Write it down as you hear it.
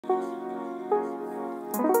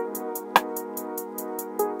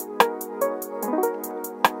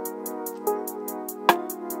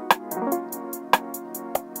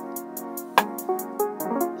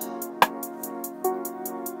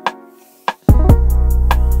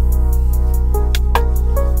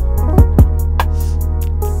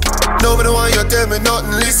tell me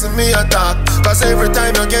nothing, listen me a talk. Cause every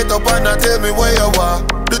time you get up and tell me where you walk.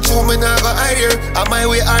 The truth me nah go hide here. On my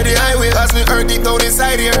way or the highway. Cause me hurt deep down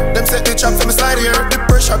inside here. Them set the trap for me slide here. The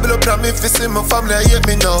pressure build up on me fi see my family hate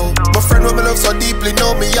me now. My friend who me love so deeply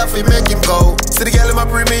know me have to make him go. See the girl in my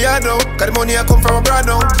pre me yard now. Cause the money I come from abroad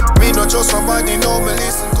now. Me not just somebody know me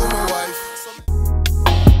listen to my wife.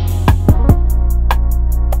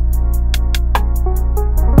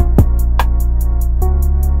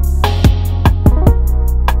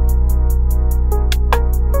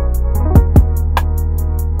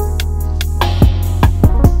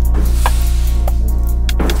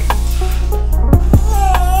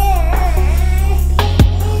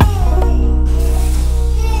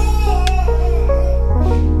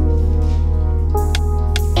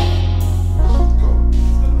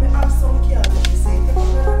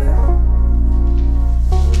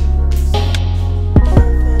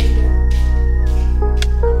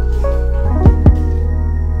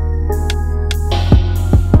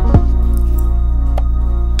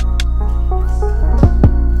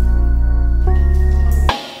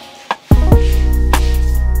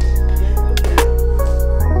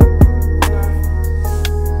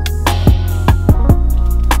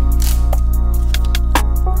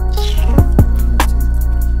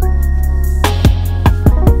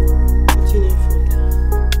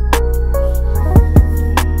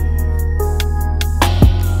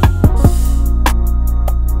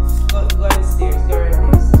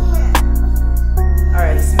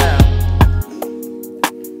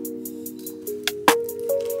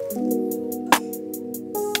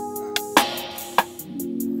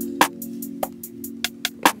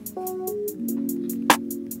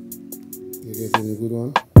 Any good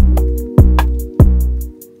one?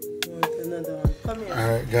 Want another one? Come here.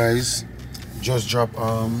 Alright guys, just drop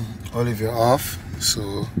Olivia off,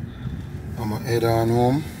 so I'm gonna head on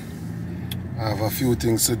home. I have a few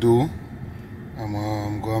things to do. I'm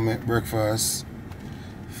gonna make breakfast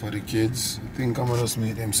for the kids. I think I'm gonna just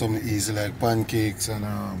make them something easy like pancakes and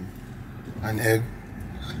an egg,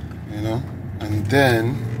 you know. And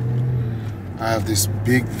then I have this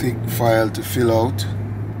big thick file to fill out.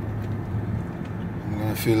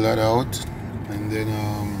 Fill that out, and then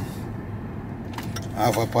I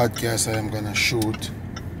have a podcast I'm gonna shoot,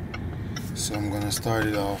 so I'm gonna start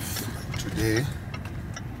it off today,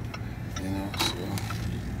 you know. So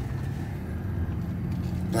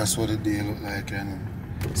that's what the day look like, and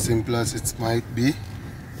simple as it might be,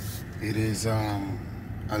 it is a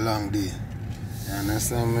long day, you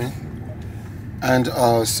understand me? And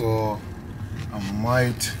also I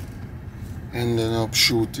might end up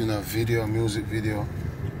shooting a music video.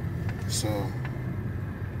 So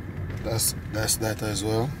that's that as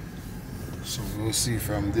well. So we'll see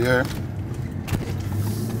from there,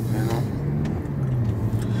 you know.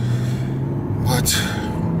 But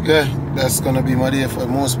yeah, that's gonna be my day for the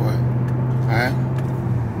most part. Alright.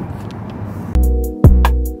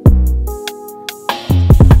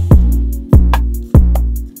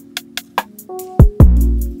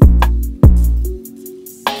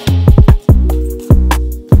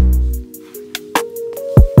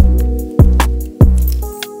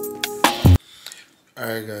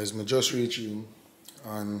 Alright guys, I just reached you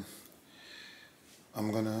and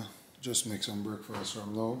I'm gonna just make some breakfast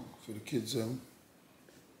from now for the kids and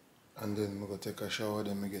then I'm gonna take a shower,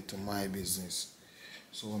 then we get to my business.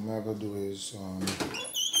 So what I'm gonna do is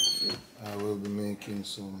I will be making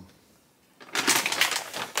some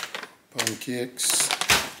pancakes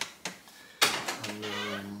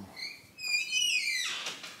and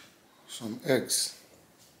some eggs.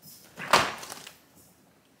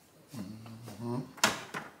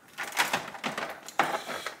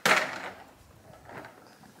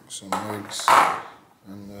 Some eggs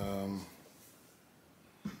and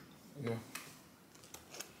yeah.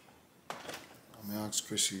 I'm gonna ask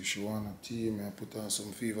Chrissy if she want a tea. I'm gonna put on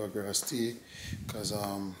some fever grass tea because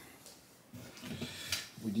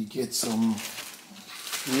we did get some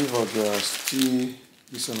fever grass tea.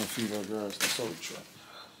 This is not fever grass, that's how we try.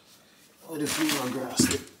 Oh, the fever grass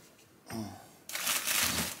tea.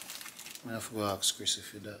 I have to go ask Chrissy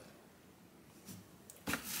for that.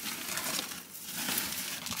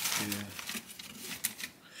 Yeah.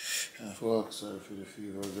 I have to ask her for the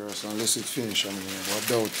fever grass unless it's finished, I'm going to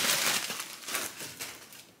doubt it.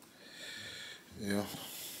 Yeah.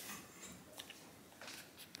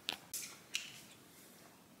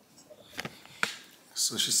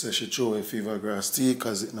 So she said she threw away fever grass tea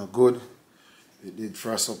because it's not good. It did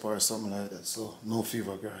frost up or something like that, so no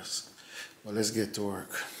fever grass. But let's get to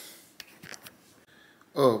work.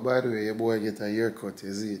 Oh, by the way, your boy get a haircut,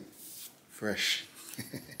 you see it? Fresh.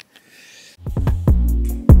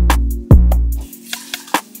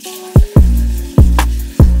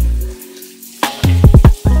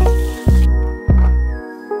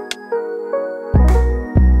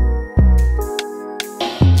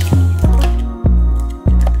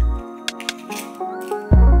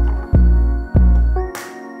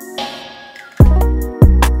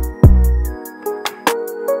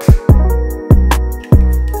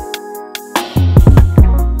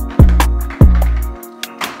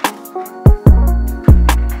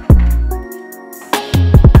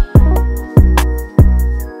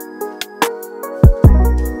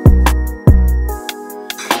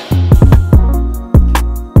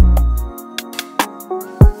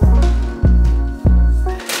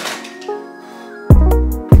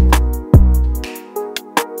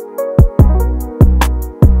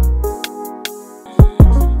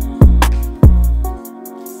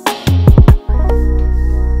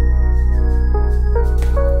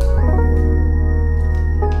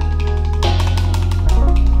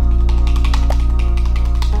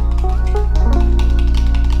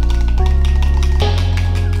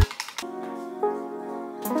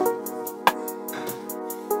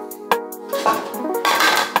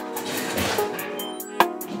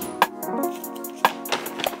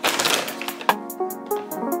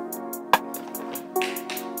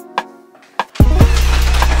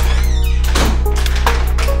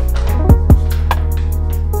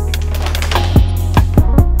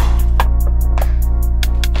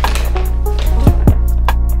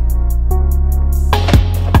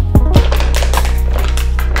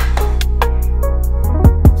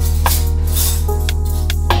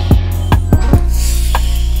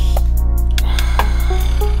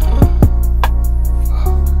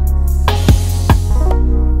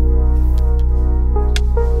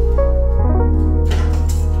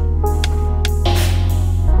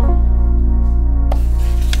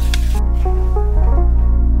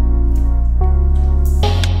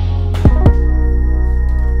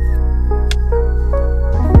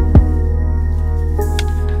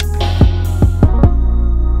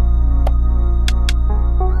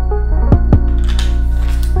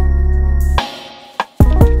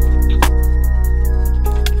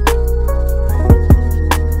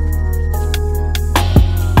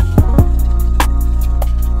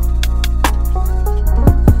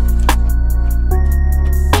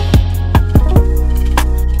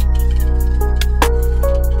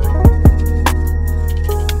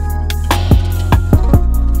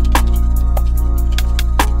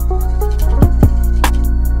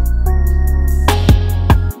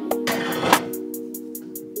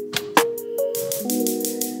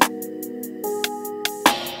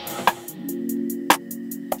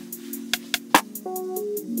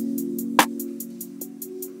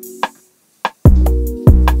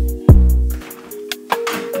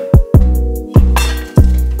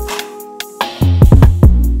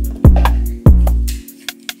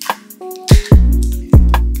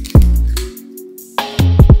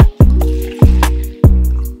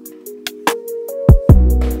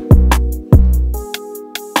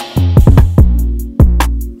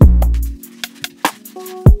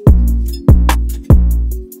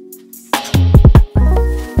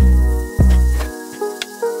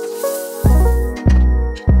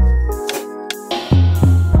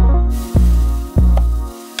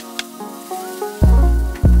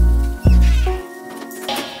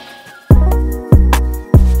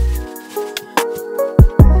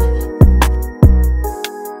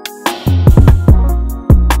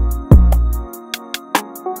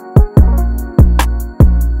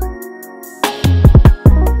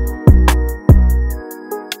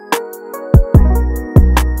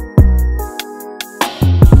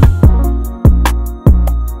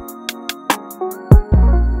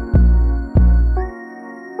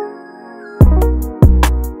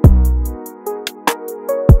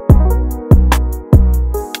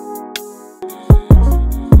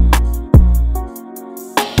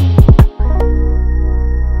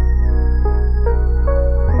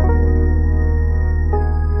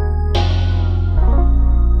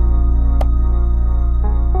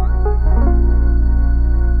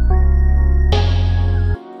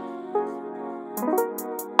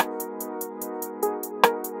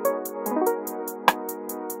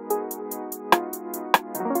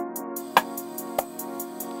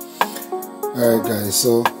 Alright guys,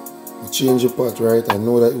 so I change the pot, right? I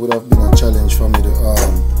know that it would have been a challenge for me to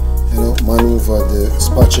maneuver the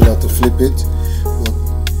spatula to flip it, but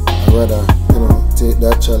I'd rather take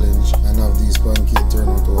that challenge and have these pancakes turn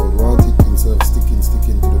out how I want it instead of sticking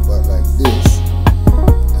to the pot like this.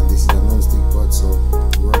 And this is a non-stick pot, so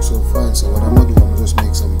it works so fine. So what I'm gonna do, I'm gonna just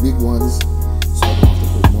make some big ones so I don't have to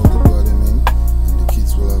put multiple of them in and the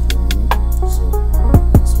kids will have them, So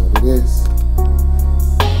that's what it is.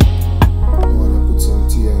 Some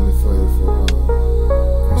tea on the fire for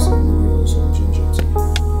Chris and give us some ginger tea.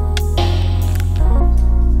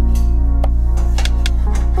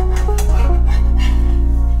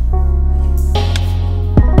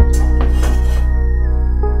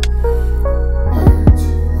 Alright,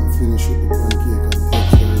 I'm finished with the pancake and the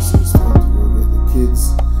eggs, so it's time to go get the kids,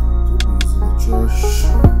 put these in the trash.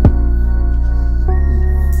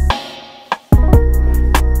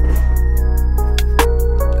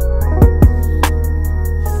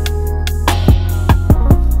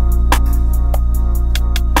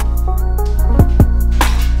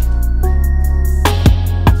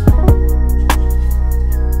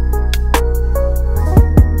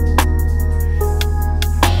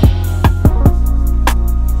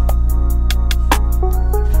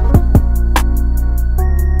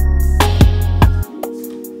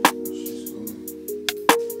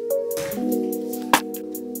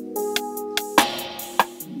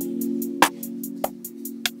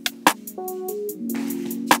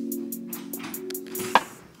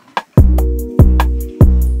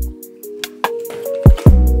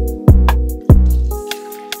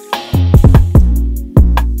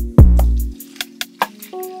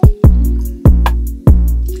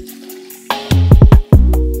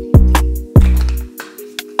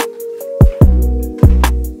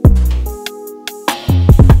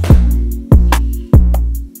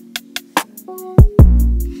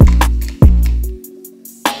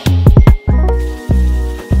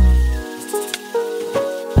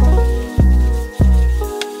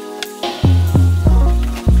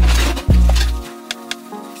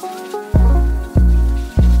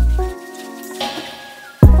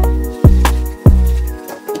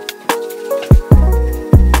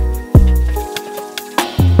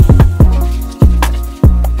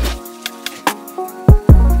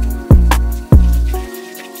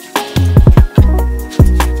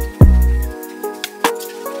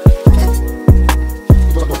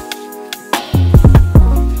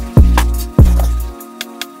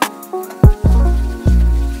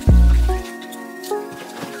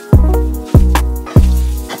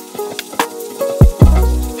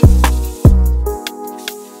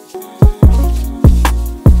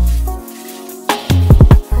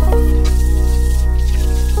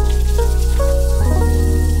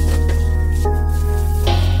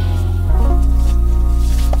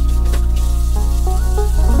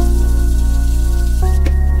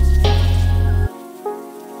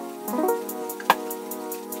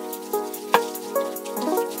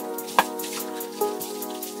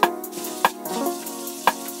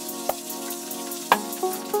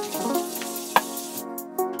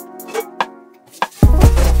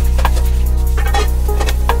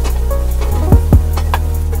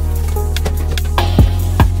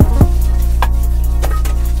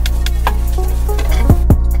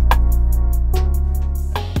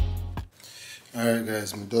 Alright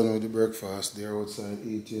guys, I'm done with the breakfast. They're outside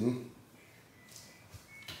eating.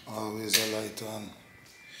 Always a light on.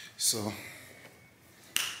 So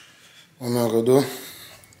what I'm gonna do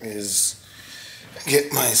is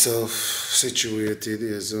get myself situated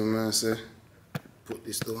here. So I'm gonna say, put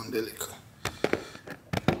this down delicate.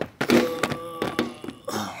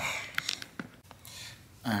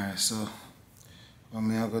 Alright, so what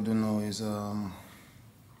I'm gonna do now is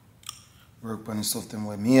work on the stuff them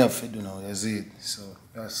what me have to do now, you see it. So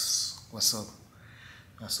that's what's up.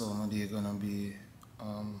 That's how my day gonna be.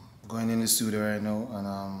 Going in the studio right now, and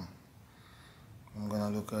I'm gonna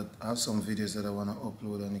look at, I have some videos that I wanna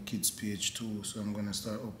upload on the kids page too, so I'm gonna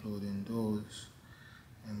start uploading those.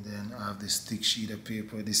 And then I have this thick sheet of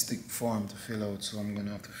paper, this thick form to fill out, so I'm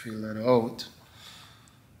gonna have to fill that out.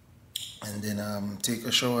 And then take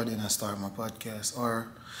a shower, then I start my podcast.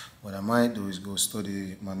 Or what I might do is go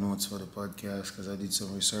study my notes for the podcast, because I did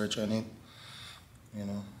some research on it,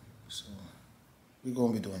 so we're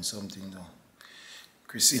gonna be doing something though.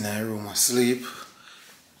 Christina in her room asleep,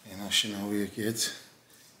 she not awake yet.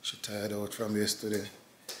 She tired out from yesterday,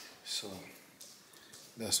 so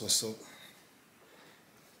that's what's up.